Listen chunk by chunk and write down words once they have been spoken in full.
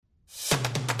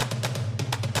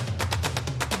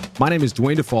My name is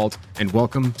Dwayne Default, and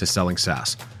welcome to Selling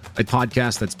SaaS, a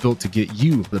podcast that's built to get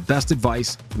you the best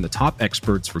advice from the top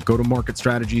experts for go-to-market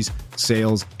strategies,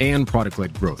 sales, and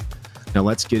product-led growth. Now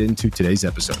let's get into today's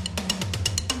episode.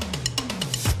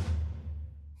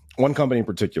 One company in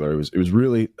particular, it was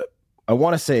really, I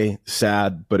want to say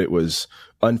sad, but it was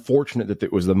unfortunate that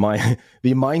it was the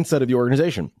mindset of the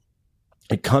organization.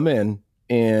 They come in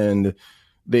and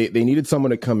they needed someone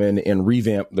to come in and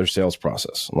revamp their sales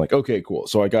process. I'm like, okay, cool.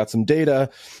 So I got some data,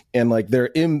 and like their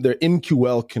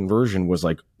MQL conversion was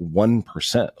like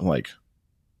 1%. I'm like,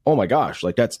 oh my gosh,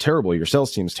 like that's terrible. Your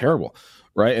sales team's terrible,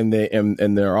 right? And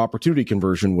their opportunity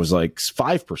conversion was like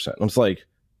 5%. I was like,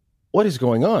 what is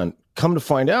going on? Come to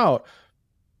find out,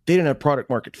 they didn't have product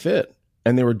market fit,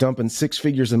 and they were dumping 6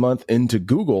 figures a month into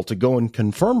Google to go and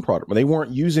confirm product. But they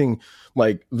weren't using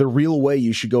like the real way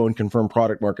you should go and confirm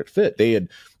product market fit. They had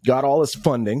got all this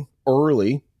funding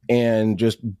early and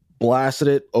just blasted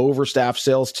it. Overstaffed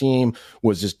sales team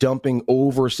was just dumping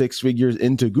over 6 figures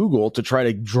into Google to try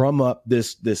to drum up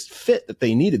this fit that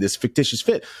they needed, this fictitious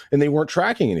fit. And they weren't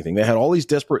tracking anything. They had all these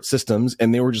disparate systems,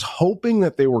 and they were just hoping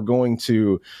that they were going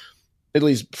to, at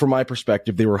least from my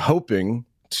perspective, they were hoping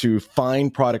to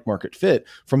find product market fit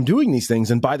from doing these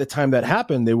things. And by the time that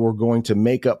happened, they were going to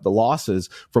make up the losses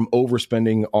from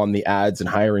overspending on the ads and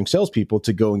hiring salespeople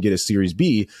to go and get a Series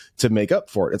B to make up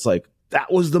for it. It's like,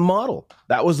 that was the model.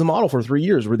 That was the model for 3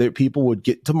 years, where people would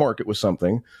get to market with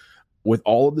something with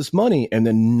all of this money and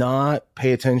then not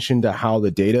pay attention to how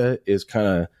the data is kind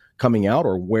of coming out,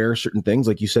 or where certain things,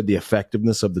 like you said, the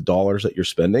effectiveness of the dollars that you're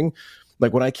spending.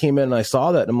 Like when I came in and I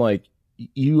saw that, I'm like,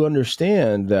 you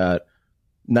understand that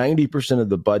 90% of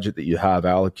the budget that you have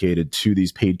allocated to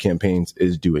these paid campaigns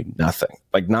is doing nothing,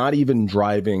 like not even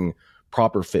driving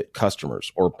proper fit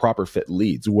customers or proper fit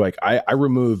leads. Like I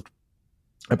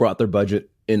brought their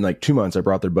budget in like 2 months. I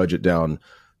brought their budget down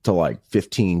to like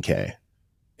 15K.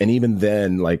 And even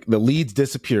then, like the leads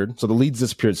disappeared. So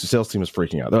the sales team was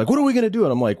freaking out. They're like, what are we going to do?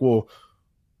 And I'm like, well,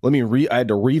 I had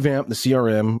to revamp the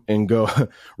CRM and go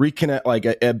reconnect. Like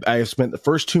I have spent the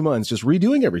first 2 months just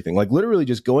redoing everything, like literally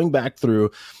just going back through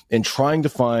and trying to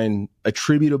find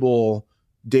attributable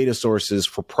data sources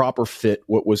for proper fit,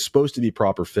 what was supposed to be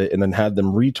proper fit, and then had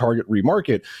them retarget,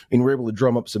 remarket, and we're able to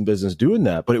drum up some business doing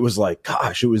that. But it was like,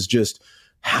 gosh, it was just,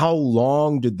 how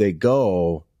long did they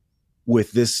go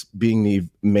with this being the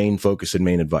main focus and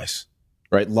main advice?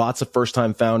 Right? Lots of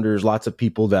first-time founders, lots of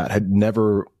people that had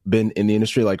never been in the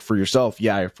industry. Like for yourself,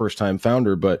 yeah, you're a first-time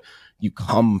founder, but you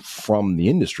come from the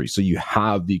industry. So you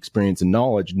have the experience and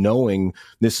knowledge knowing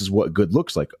this is what good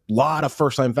looks like. A lot of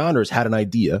first-time founders had an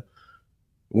idea,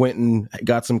 went and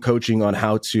got some coaching on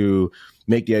how to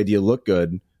make the idea look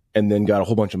good, and then got a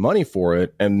whole bunch of money for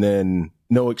it, and then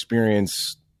no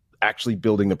experience actually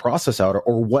building the process out,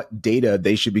 or what data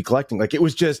they should be collecting. Like it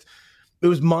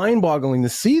was mind-boggling to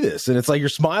see this, and it's like you're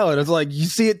smiling. It's like you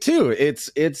see it too.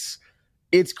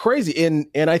 It's crazy,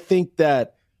 and I think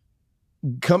that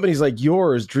companies like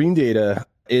yours, Dream Data,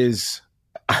 is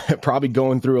probably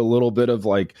going through a little bit of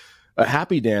like a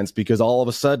happy dance, because all of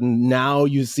a sudden now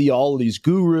you see all of these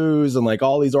gurus and like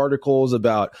all these articles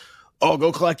about, oh,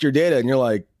 go collect your data, and you're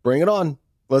like, bring it on,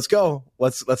 let's go,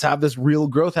 let's have this real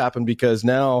growth happen, because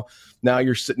now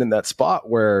you're sitting in that spot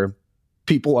where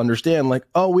people understand, like,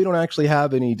 oh, we don't actually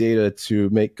have any data to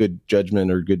make good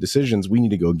judgment or good decisions. We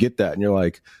need to go get that. And you're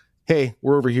like, hey,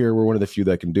 we're over here. We're one of the few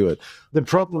that can do it. The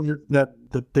problem that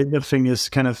the data thing is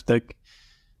kind of like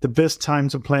the best time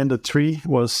to plant a tree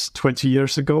was 20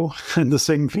 years ago. And the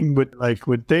same thing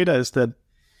with data is that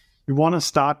you want to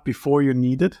start before you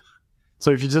need it.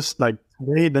 So if you just like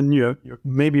wait, then you're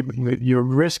maybe you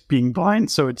risk being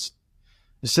blind. So it's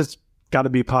just got to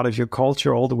be part of your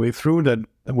culture all the way through, that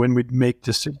when we make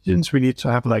decisions, we need to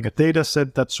have like a data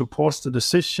set that supports the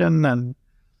decision, and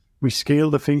we scale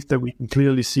the things that we can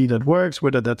clearly see that works,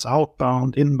 whether that's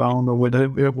outbound, inbound, or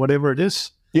whatever it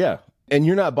is. Yeah. And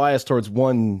you're not biased towards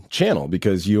one channel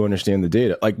because you understand the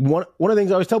data. Like one of the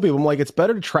things I always tell people, I'm like, it's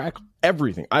better to track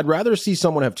everything. I'd rather see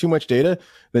someone have too much data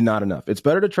than not enough. It's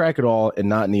better to track it all and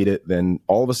not need it than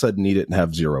all of a sudden need it and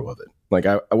have zero of it. Like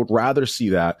I would rather see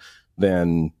that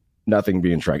than nothing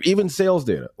being tracked. Even sales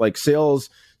data, like sales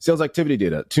activity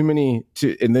data,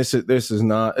 and this is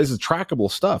trackable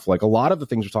stuff. Like a lot of the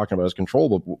things we're talking about is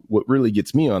controllable. What really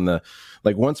gets me on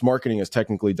like once marketing has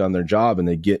technically done their job and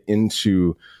they get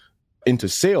into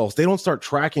sales, they don't start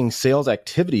tracking sales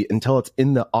activity until it's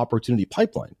in the opportunity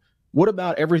pipeline. What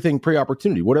about everything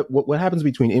pre-opportunity? What happens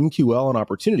between MQL and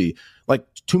opportunity? Like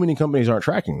too many companies aren't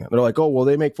tracking that. They're like, oh, well,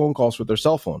 they make phone calls with their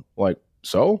cell phone. Like,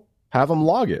 so have them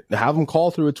log it, have them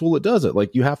call through a tool that does it.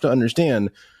 Like you have to understand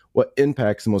what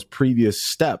impacts the most previous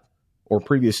step or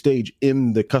previous stage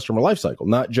in the customer lifecycle,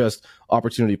 not just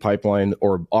opportunity pipeline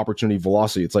or opportunity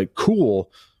velocity. It's like, cool.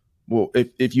 Well,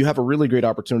 if you have a really great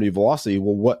opportunity velocity,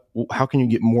 well, how can you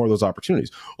get more of those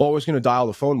opportunities? Oh, I was going to dial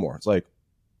the phone more. It's like,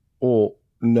 well,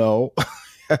 no.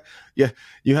 Yeah,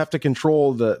 you have to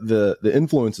control the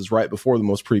influences right before the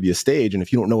most previous stage. And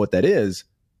if you don't know what that is,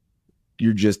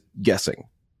 you're just guessing.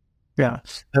 Yeah,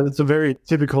 that's a very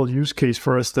typical use case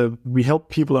for us, that we help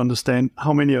people understand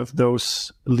how many of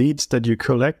those leads that you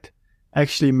collect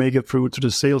actually make it through to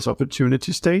the sales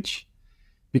opportunity stage.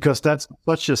 Because that's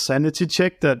such a sanity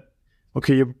check that,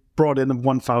 okay, you brought in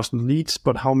 1,000 leads,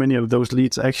 but how many of those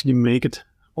leads actually make it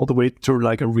all the way to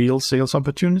like a real sales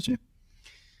opportunity?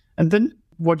 And then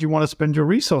what you want to spend your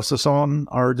resources on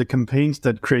are the campaigns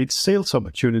that create sales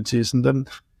opportunities, and then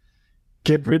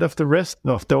get rid of the rest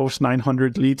of those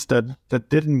 900 leads that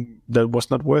was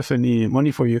not worth any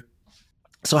money for you.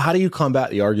 So how do you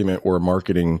combat the argument where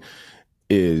marketing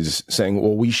is saying,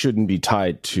 well, we shouldn't be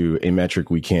tied to a metric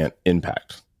we can't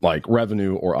impact, like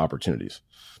revenue or opportunities?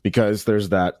 Because there's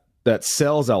that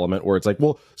sales element where it's like,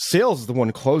 well, sales is the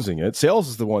one closing it. Sales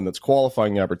is the one that's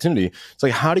qualifying the opportunity. It's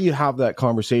like, how do you have that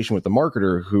conversation with the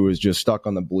marketer who is just stuck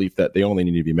on the belief that they only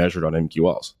need to be measured on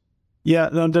MQLs? Yeah,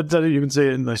 no, that you can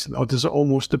say, this is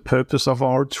almost the purpose of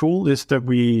our tool, is that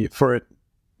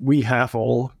we have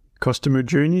all customer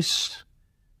journeys,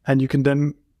 and you can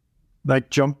then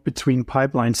like jump between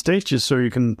pipeline stages. So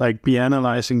you can like be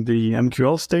analyzing the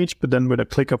MQL stage, but then with a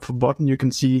click of a button, you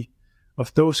can see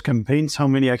of those campaigns, how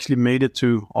many actually made it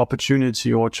to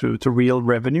opportunity or to real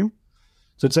revenue.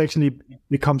 So it's actually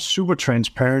becomes super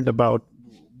transparent about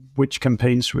which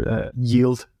campaigns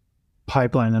yield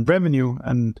pipeline and revenue,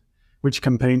 and which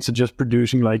campaigns are just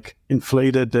producing like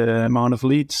inflated amount of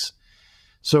leads.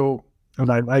 So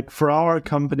like for our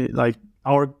company, like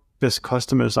our best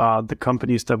customers are the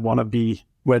companies that want to be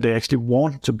where they actually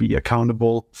want to be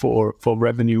accountable for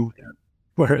revenue,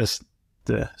 whereas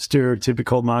the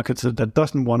stereotypical marketer that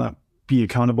doesn't want to be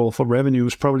accountable for revenue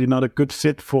is probably not a good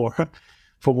fit for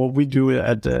what we do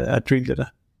at Dreamdata.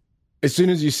 As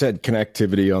soon as you said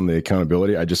connectivity on the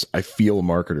accountability, I feel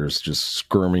marketers just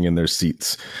squirming in their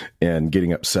seats and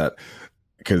getting upset,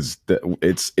 because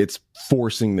it's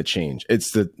forcing the change.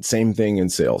 It's the same thing in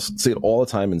sales. See it all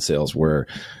the time in sales, where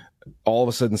all of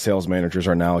a sudden sales managers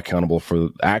are now accountable for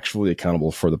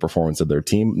the performance of their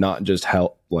team, not just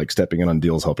stepping in on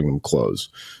deals, helping them close.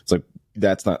 It's like,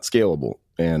 that's not scalable.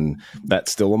 And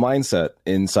that's still a mindset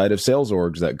inside of sales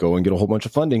orgs that go and get a whole bunch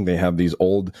of funding. They have these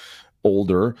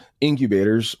older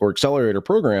incubators or accelerator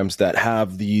programs that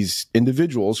have these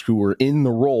individuals who were in the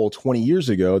role 20 years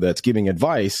ago that's giving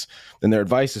advice, and their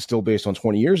advice is still based on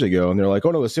 20 years ago. And they're like,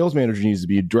 oh no, the sales manager needs to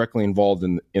be directly involved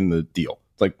in the deal.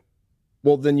 It's like,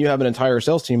 well, then you have an entire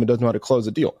sales team that doesn't know how to close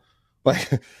a deal.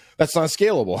 Like, that's not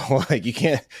scalable. Like, you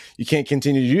can't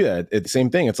continue to do that. It's the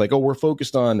same thing. It's like, oh, we're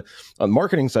focused on the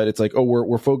marketing side. It's like, oh,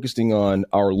 we're focusing on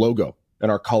our logo and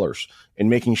our colors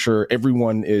and making sure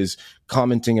everyone is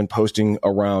commenting and posting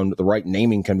around the right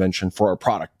naming convention for our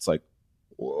product. It's like,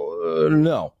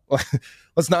 no,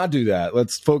 let's not do that.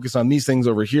 Let's focus on these things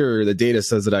over here. The data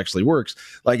says it actually works.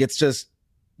 Like, it's just,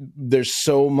 there's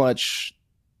so much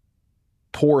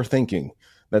poor thinking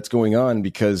that's going on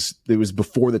because it was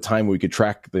before the time we could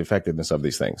track the effectiveness of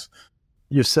these things.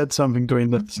 You said something, Dwayne,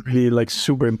 that's really like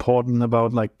super important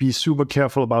about like, be super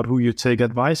careful about who you take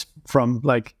advice from,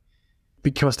 like,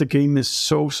 because the game is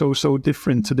so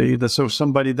different today. So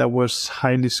somebody that was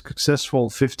highly successful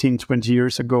 15, 20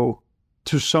 years ago,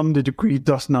 to some degree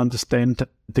doesn't understand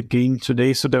the game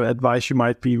today. So the advice you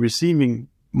might be receiving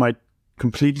might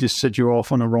completely set you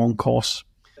off on a wrong course.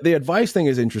 The advice thing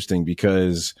is interesting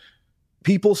because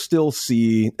people still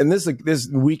see, and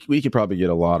we could probably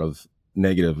get a lot of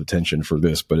negative attention for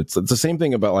this, but it's the same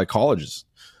thing about like colleges.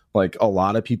 Like, a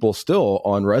lot of people still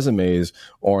on resumes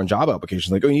or on job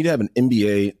applications, like, oh, you need to have an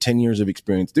MBA, 10 years of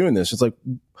experience doing this. It's like,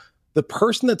 the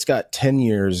person that's got 10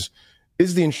 years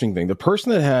is the interesting thing. The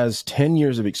person that has 10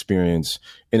 years of experience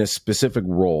in a specific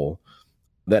role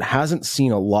that hasn't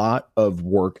seen a lot of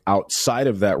work outside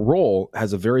of that role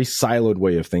has a very siloed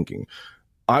way of thinking.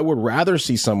 I would rather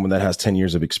see someone that has 10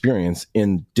 years of experience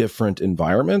in different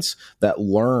environments that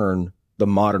learn the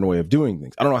modern way of doing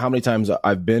things. I don't know how many times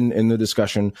I've been in the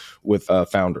discussion with a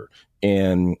founder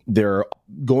and they're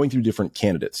going through different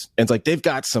candidates. And it's like, they've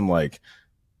got some like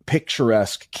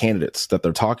picturesque candidates that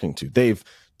they're talking to. They've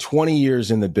 20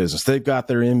 years in the business. They've got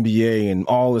their MBA and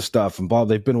all this stuff and blah,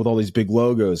 they've been with all these big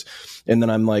logos. And then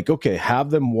I'm like, okay,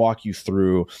 have them walk you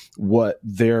through what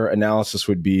their analysis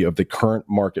would be of the current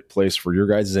marketplace for your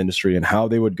guys' industry and how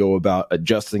they would go about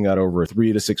adjusting that over a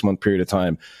 3 to 6 month period of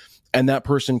time. and that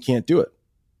person can't do it.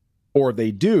 Or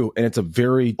they do, and it's a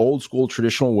very old school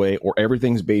traditional way, or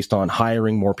everything's based on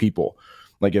hiring more people.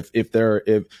 Like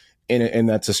and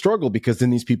that's a struggle, because then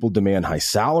these people demand high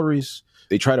salaries.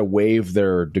 They try to waive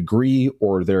their degree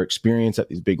or their experience at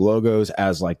these big logos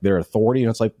as like their authority. And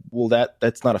it's like, well,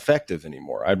 that's not effective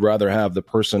anymore. I'd rather have the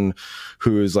person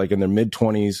who is like in their mid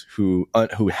 20s who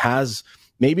has,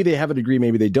 maybe they have a degree,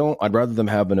 maybe they don't. I'd rather them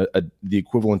have the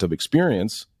equivalent of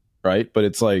experience, right? But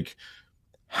it's like,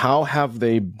 how have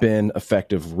they been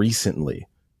effective recently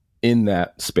in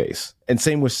that space? And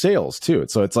same with sales too.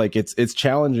 So it's like, it's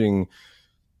challenging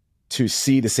to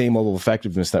see the same level of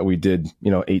effectiveness that we did,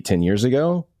 8-10 years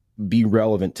ago be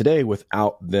relevant today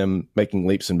without them making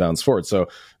leaps and bounds forward. So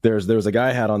there was a guy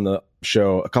I had on the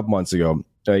show a couple months ago.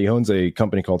 He owns a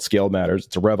company called Scale Matters.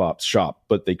 It's a RevOps shop,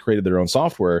 but they created their own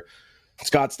software.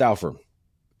 Scott Stauffer.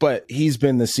 But he's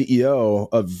been the CEO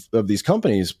of these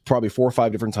companies probably 4 or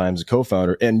 5 different times, a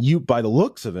co-founder. And by the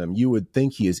looks of him, you would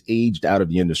think he is aged out of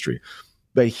the industry.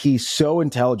 But he's so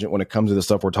intelligent when it comes to the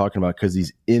stuff we're talking about, because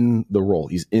he's in the role.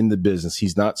 He's in the business.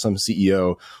 He's not some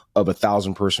CEO of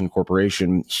 1,000-person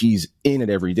corporation. He's in it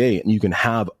every day. And you can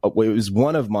have, it was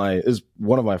one of my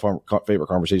favorite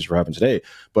conversations we're having today.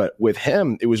 But with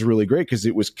him, it was really great because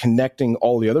it was connecting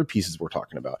all the other pieces we're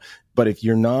talking about. But if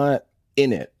you're not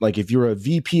in it, like if you're a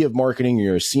VP of marketing, or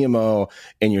you're a CMO,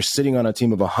 and you're sitting on a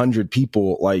team of 100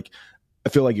 people, like, I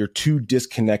feel like you're too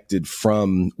disconnected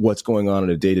from what's going on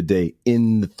in a day-to-day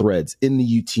in the threads, in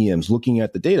the UTMs, looking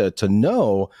at the data to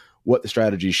know what the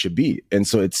strategy should be. And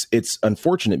so it's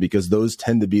unfortunate, because those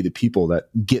tend to be the people that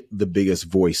get the biggest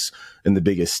voice and the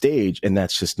biggest stage, and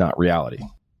that's just not reality.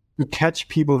 You catch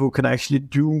people who can actually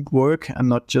do work and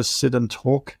not just sit and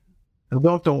talk. I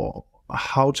don't know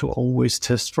how to always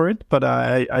test for it, but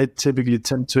I typically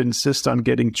tend to insist on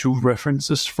getting 2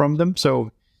 references from them.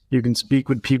 So you can speak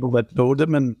with people that know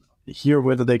them and hear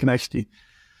whether they can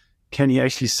he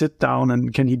actually sit down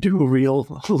and can he do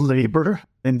real labor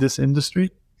in this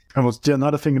industry?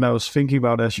 Another thing that I was thinking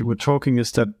about as you were talking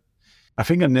is that I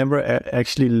think I never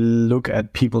actually look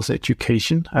at people's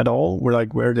education at all,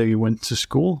 where they went to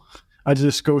school. I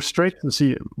just go straight and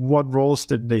see what roles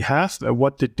did they have,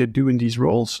 what did they do in these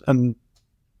roles, and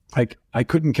I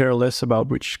couldn't care less about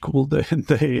which school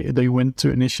they went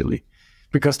to initially.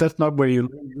 Because that's not where you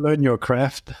learn your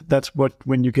craft. That's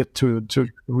when you get to a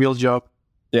real job.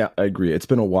 Yeah, I agree. It's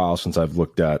been a while since I've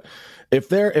looked at, if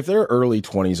they're early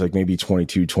 20s, like maybe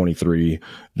 22, 23,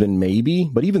 then maybe.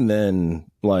 But even then,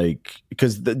 like,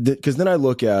 because then I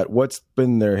look at what's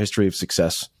been their history of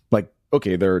success. Like,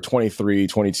 okay, they're 23,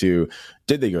 22.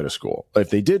 Did they go to school? If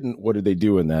they didn't, what did they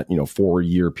do in that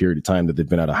 4-year period of time that they've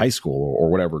been out of high school, or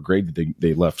whatever grade that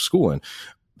they left school in?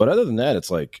 But other than that,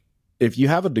 it's like, if you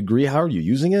have a degree, how are you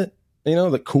using it?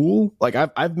 Cool. Like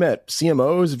I've met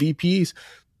CMOs, VPs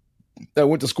that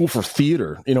went to school for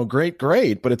theater,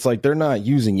 great. But it's like, they're not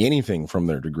using anything from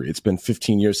their degree. It's been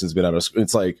 15 years since they've been out of school.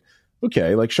 It's like,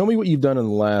 okay, like show me what you've done in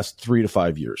the last 3 to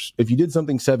 5 years. If you did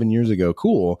something 7 years ago,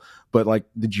 cool. But like,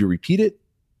 did you repeat it?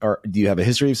 Or do you have a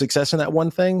history of success in that one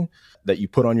thing that you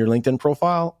put on your LinkedIn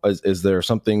profile? Is there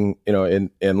something,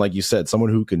 and like you said,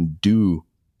 someone who can do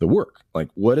the work? Like,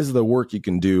 what is the work you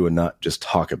can do and not just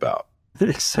talk about?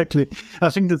 Exactly.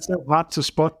 I think that's so hard to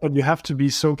spot, but you have to be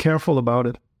so careful about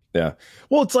it. Yeah.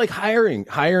 Well, it's like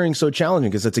hiring so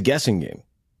challenging because it's a guessing game.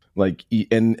 Like,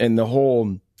 and the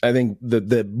whole, I think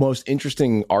the most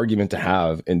interesting argument to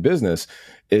have in business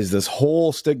is this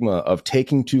whole stigma of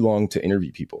taking too long to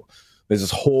interview people.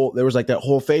 There was like that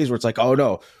whole phase where it's like, oh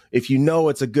no, if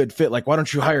it's a good fit, like, why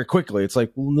don't you hire quickly? It's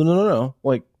like, well, no.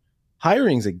 Like,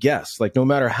 hiring's a guess. Like, no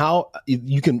matter how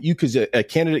a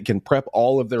candidate can prep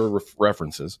all of their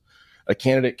references. A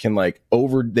candidate can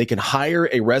they can hire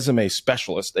a resume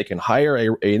specialist. They can hire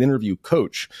an interview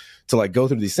coach to go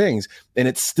through these things, and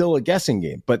it's still a guessing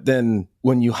game. But then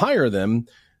when you hire them,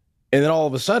 and then all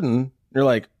of a sudden you're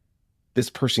like, this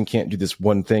person can't do this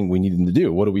one thing we need them to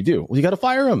do. What do we do? Well, you got to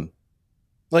fire them.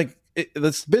 Like,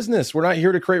 that's business. We're not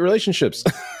here to create relationships.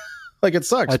 Like, it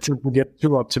sucks. I think we get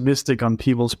too optimistic on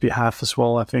people's behalf as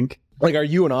well, I think. Like, are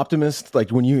you an optimist?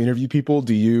 Like, when you interview people,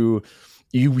 do you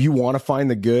want to find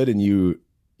the good, and you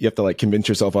have to convince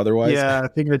yourself otherwise? Yeah, I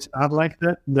think it's not like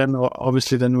that. Then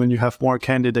obviously, when you have more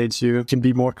candidates, you can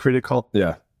be more critical.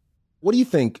 Yeah. What do you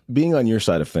think, being on your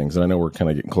side of things, and I know we're kind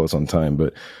of getting close on time,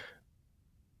 but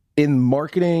in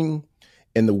marketing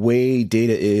and the way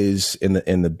data is in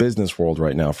the business world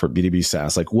right now for B2B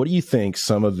SaaS, what do you think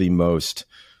some of the most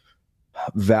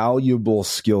valuable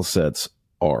skill sets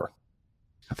are?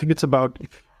 I think it's about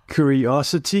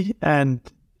curiosity and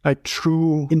a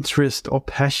true interest or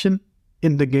passion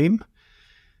in the game.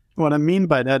 What I mean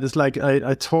by that is like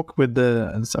I talked with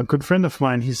a good friend of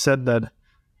mine. He said that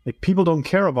like people don't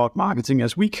care about marketing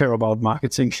as we care about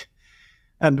marketing.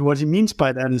 And what he means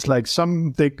by that is like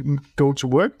they go to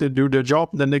work, they do their job,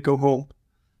 then they go home.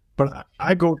 But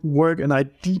I go to work and I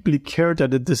deeply care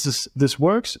that this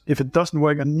works. If it doesn't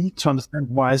work, I need to understand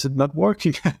why is it not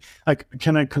working. Like,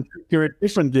 can I configure it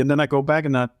differently? And then I go back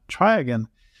and I try again.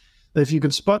 If you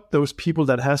can spot those people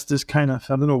that has this kind of,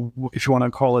 I don't know if you want to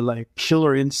call it like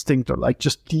killer instinct or like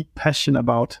just deep passion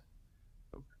about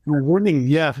winning.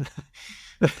 Yeah.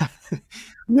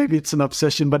 Maybe it's an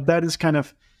obsession, but that is kind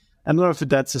of, I don't know if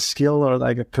that's a skill or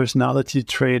like a personality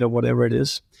trait or whatever it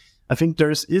is. I think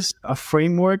there is a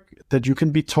framework that you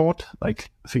can be taught. Like,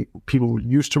 I think people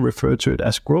used to refer to it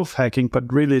as growth hacking,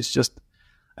 but really it's just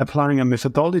applying a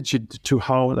methodology to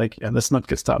how, like, and let's not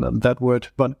get started on that word,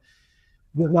 but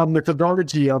a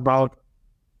methodology about,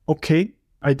 okay,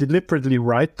 I deliberately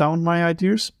write down my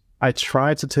ideas. I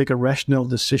try to take a rational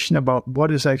decision about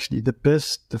what is actually the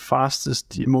best, the fastest,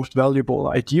 the most valuable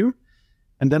idea.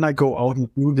 And then I go out and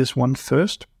do this one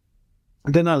first.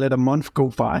 And then I let a month go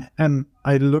by and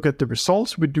I look at the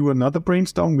results. We do another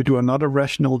brainstorm. We do another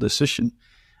rational decision.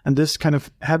 And this kind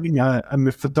of having a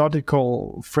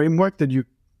methodical framework that you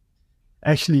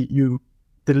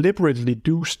deliberately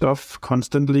do stuff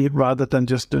constantly rather than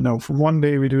just, for one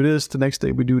day we do this, the next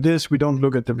day we do this. We don't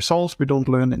look at the results. We don't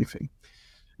learn anything.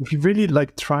 If you really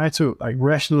like try to like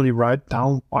rationally write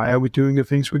down why are we doing the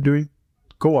things we're doing,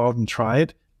 go out and try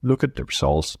it. Look at the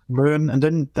results, learn, and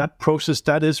then that process,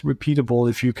 that is repeatable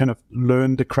if you kind of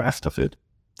learn the craft of it.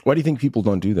 Why do you think people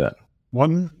don't do that?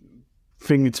 One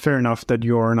thing, it's fair enough that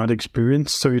you are not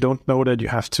experienced, so you don't know that you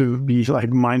have to be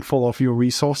like mindful of your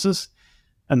resources.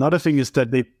 Another thing is that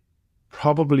they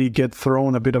probably get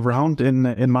thrown a bit around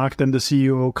in market, then the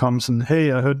CEO comes and,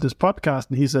 hey, I heard this podcast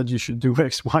and he said you should do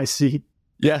X, Y, Z.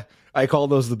 Yeah, I call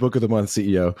those the book of the month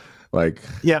CEO. Like,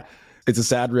 yeah, it's a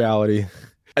sad reality.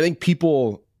 I think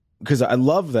people, because I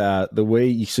love that the way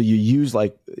you use,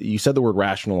 like you said the word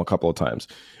rational a couple of times.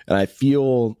 And I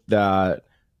feel that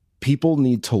people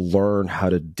need to learn how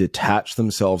to detach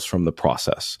themselves from the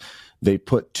process. They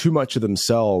put too much of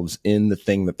themselves in the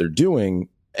thing that they're doing.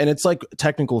 And it's like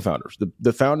technical founders,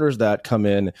 the founders that come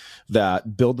in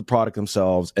that build the product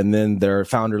themselves, and then they're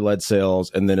founder-led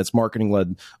sales, and then it's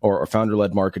marketing-led or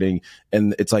founder-led marketing.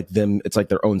 And it's like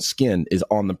their own skin is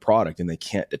on the product and they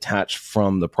can't detach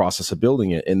from the process of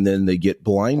building it. And then they get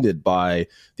blinded by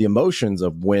the emotions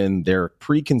of when their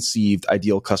preconceived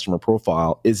ideal customer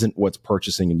profile isn't what's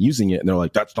purchasing and using it. And they're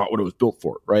like, that's not what it was built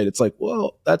for, right? It's like,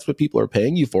 well, that's what people are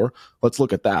paying you for. Let's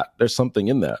look at that. There's something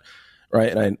in that. Right.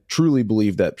 And I truly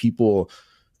believe that people,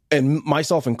 and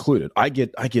myself included, I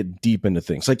get deep into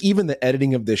things. Like even the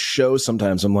editing of this show,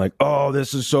 sometimes I'm like, oh,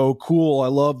 this is so cool. I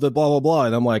love the blah, blah, blah.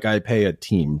 And I'm like, I pay a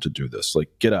team to do this. Like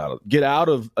get out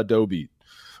of Adobe,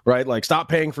 right? Like stop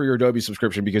paying for your Adobe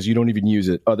subscription because you don't even use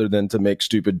it other than to make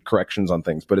stupid corrections on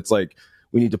things. But it's like,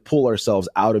 we need to pull ourselves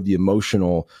out of the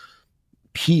emotional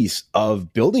piece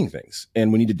of building things,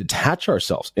 and we need to detach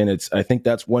ourselves. And I think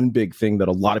that's one big thing that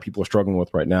a lot of people are struggling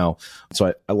with right now.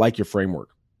 So I like your framework.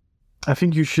 I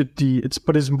think you should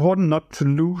but it's important not to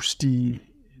lose the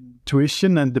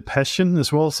intuition and the passion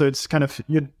as well. So it's kind of,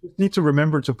 you need to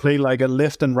remember to play like a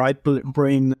left and right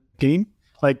brain game.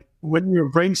 Like when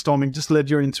you're brainstorming, just let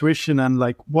your intuition and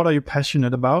like, what are you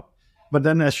passionate about? But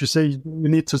then as you say, you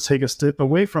need to take a step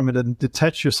away from it and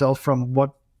detach yourself from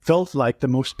what felt like the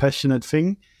most passionate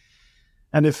thing.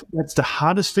 And if that's the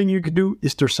hardest thing you can do,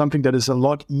 is there something that is a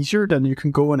lot easier than you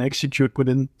can go and execute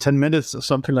within 10 minutes or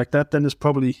something like that, then it's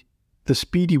probably the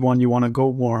speedy one you want to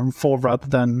go more for rather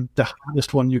than the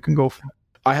hardest one you can go for.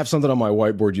 I have something on my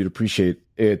whiteboard you'd appreciate.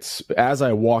 It's as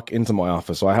I walk into my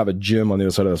office. So I have a gym on the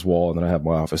other side of this wall, and then I have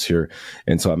my office here.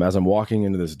 And so as I'm walking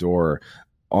into this door,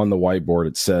 on the whiteboard,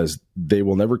 it says, they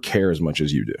will never care as much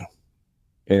as you do.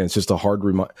 And it's just a hard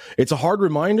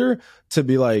reminder to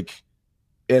be like,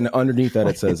 and underneath that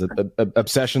it says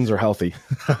obsessions are healthy.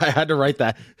 I had to write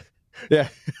that. Yeah.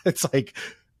 It's like,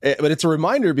 but it's a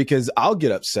reminder because I'll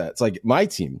get upset. It's like my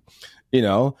team,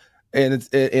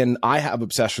 and I have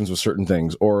obsessions with certain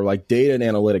things, or like data and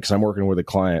analytics. I'm working with a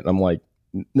client. And I'm like,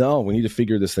 no, we need to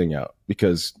figure this thing out,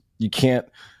 because you can't,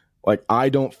 like, I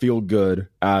don't feel good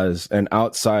as an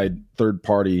outside third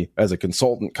party, as a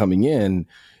consultant coming in,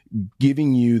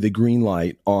 giving you the green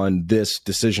light on this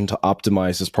decision to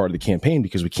optimize this part of the campaign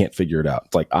because we can't figure it out.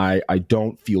 It's like, I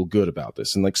don't feel good about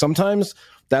this. And like, sometimes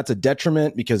that's a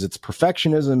detriment because it's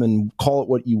perfectionism and call it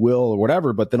what you will or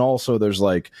whatever. But then also there's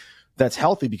like, that's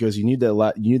healthy because you need that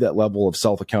level of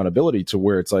self accountability to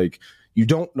where it's like, you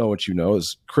don't know what you know.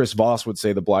 As Chris Voss would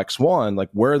say, the black swan, like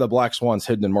where are the black swans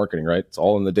hidden in marketing, right? It's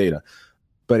all in the data.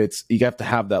 But you have to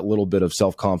have that little bit of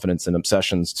self-confidence and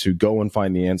obsessions to go and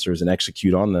find the answers and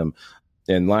execute on them.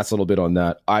 And last little bit on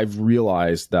that, I've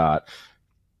realized that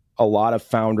a lot of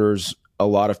founders, a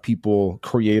lot of people,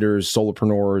 creators,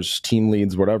 solopreneurs, team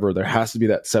leads, whatever, there has to be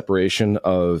that separation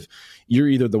of you're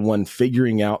either the one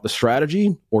figuring out the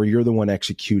strategy or you're the one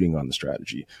executing on the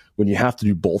strategy. When you have to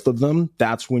do both of them,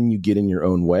 that's when you get in your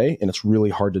own way, and it's really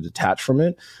hard to detach from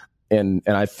it. And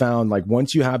I found like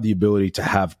once you have the ability to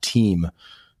have team,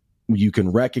 you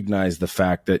can recognize the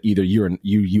fact that either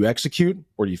you execute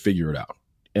or you figure it out.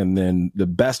 And then the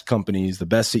best companies, the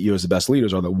best CEOs, the best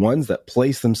leaders are the ones that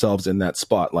place themselves in that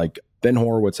spot. Like Ben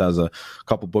Horowitz has a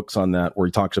couple books on that where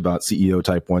he talks about CEO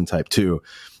type 1, type 2.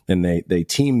 And they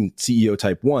team CEO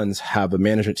type 1s have a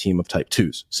management team of type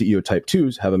 2s. CEO type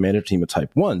 2s have a management team of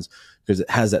type 1s because it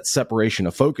has that separation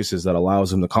of focuses that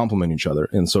allows them to complement each other.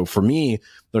 And so for me,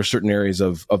 there are certain areas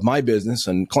of my business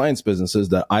and clients' businesses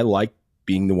that I like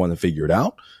being the one to figure it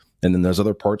out. And then there's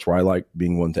other parts where I like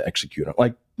being one to execute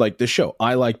on. Like this show,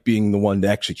 I like being the one to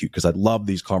execute because I love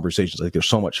these conversations. Like they're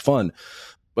so much fun.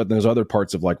 But there's other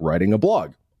parts of like writing a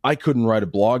blog. I couldn't write a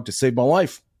blog to save my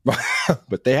life,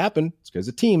 but they happen. It's because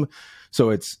of team.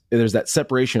 So there's that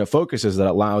separation of focuses that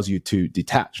allows you to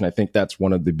detach. And I think that's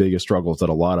one of the biggest struggles that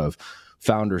a lot of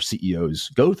founder CEOs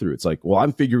go through. It's like, well,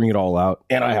 I'm figuring it all out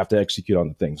and I have to execute on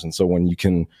the things. And so when you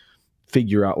can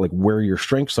figure out like where your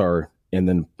strengths are and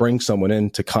then bring someone in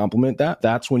to complement that,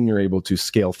 that's when you're able to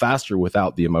scale faster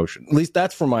without the emotion. At least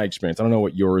that's from my experience. I don't know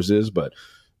what yours is, but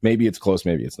maybe it's close,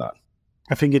 maybe it's not.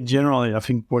 I think I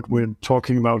think what we're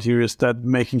talking about here is that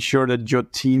making sure that your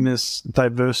team is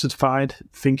diversified,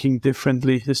 thinking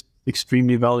differently is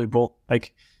extremely valuable.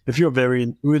 Like if you're very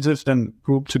intuitive, then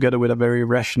group together with a very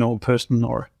rational person,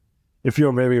 or if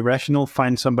you're very rational,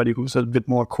 find somebody who's a bit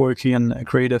more quirky and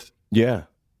creative. Yeah.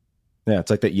 Yeah.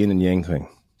 It's like that yin and yang thing.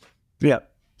 Yeah.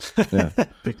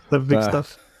 big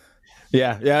stuff.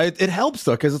 Yeah. Yeah. It helps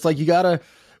though. Cause it's like, you gotta,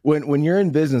 when you're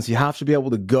in business, you have to be able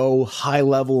to go high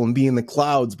level and be in the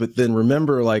clouds, but then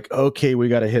remember like, okay, we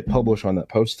got to hit publish on that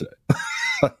post today.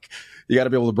 Like, you got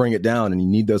to be able to bring it down, and you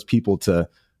need those people to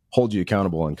hold you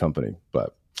accountable in company.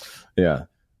 But yeah.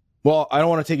 Well, I don't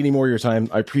want to take any more of your time.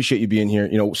 I appreciate you being here.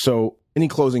 So any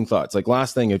closing thoughts? Like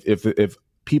last thing, if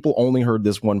people only heard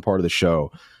this one part of the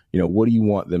show, what do you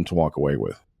want them to walk away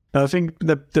with? I think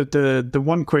the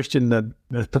one question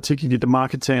that particularly the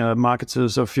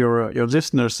marketers of your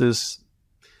listeners is,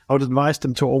 I would advise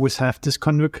them to always have this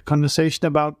conversation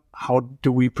about how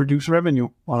do we produce revenue,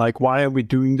 or like why are we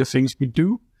doing the things we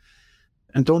do,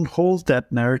 and don't hold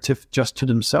that narrative just to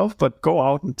themselves, but go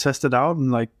out and test it out, and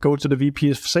like go to the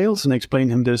VP of sales and explain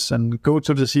him this, and go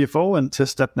to the CFO and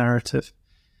test that narrative.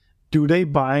 Do they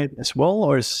buy it as well,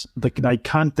 or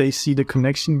can't they see the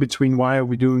connection between why are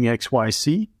we doing X, Y,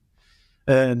 Z?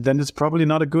 Then it's probably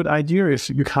not a good idea if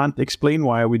you can't explain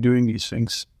why are we doing these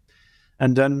things.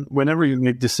 And then whenever you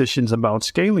make decisions about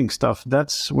scaling stuff,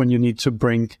 that's when you need to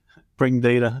bring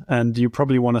data, and you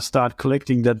probably want to start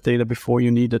collecting that data before you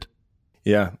need it.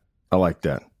 Yeah, I like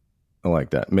that.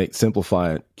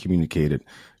 Simplify it, communicate it,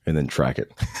 and then track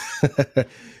it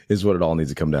is what it all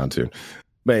needs to come down to.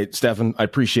 Hey, Steffen, I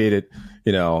appreciate it.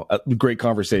 A great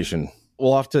conversation.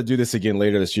 We'll have to do this again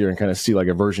later this year and kind of see like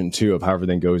a version 2 of how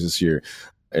everything goes this year.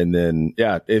 And then,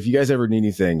 yeah, if you guys ever need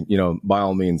anything, by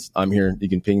all means, I'm here. You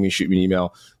can ping me, shoot me an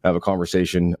email, have a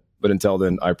conversation. But until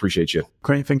then, I appreciate you.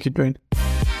 Great. Thank you, Dwayne.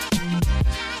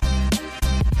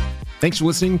 Thanks for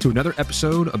listening to another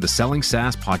episode of the Selling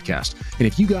SaaS podcast. And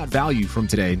if you got value from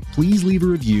today, please leave a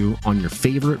review on your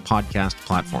favorite podcast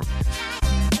platform.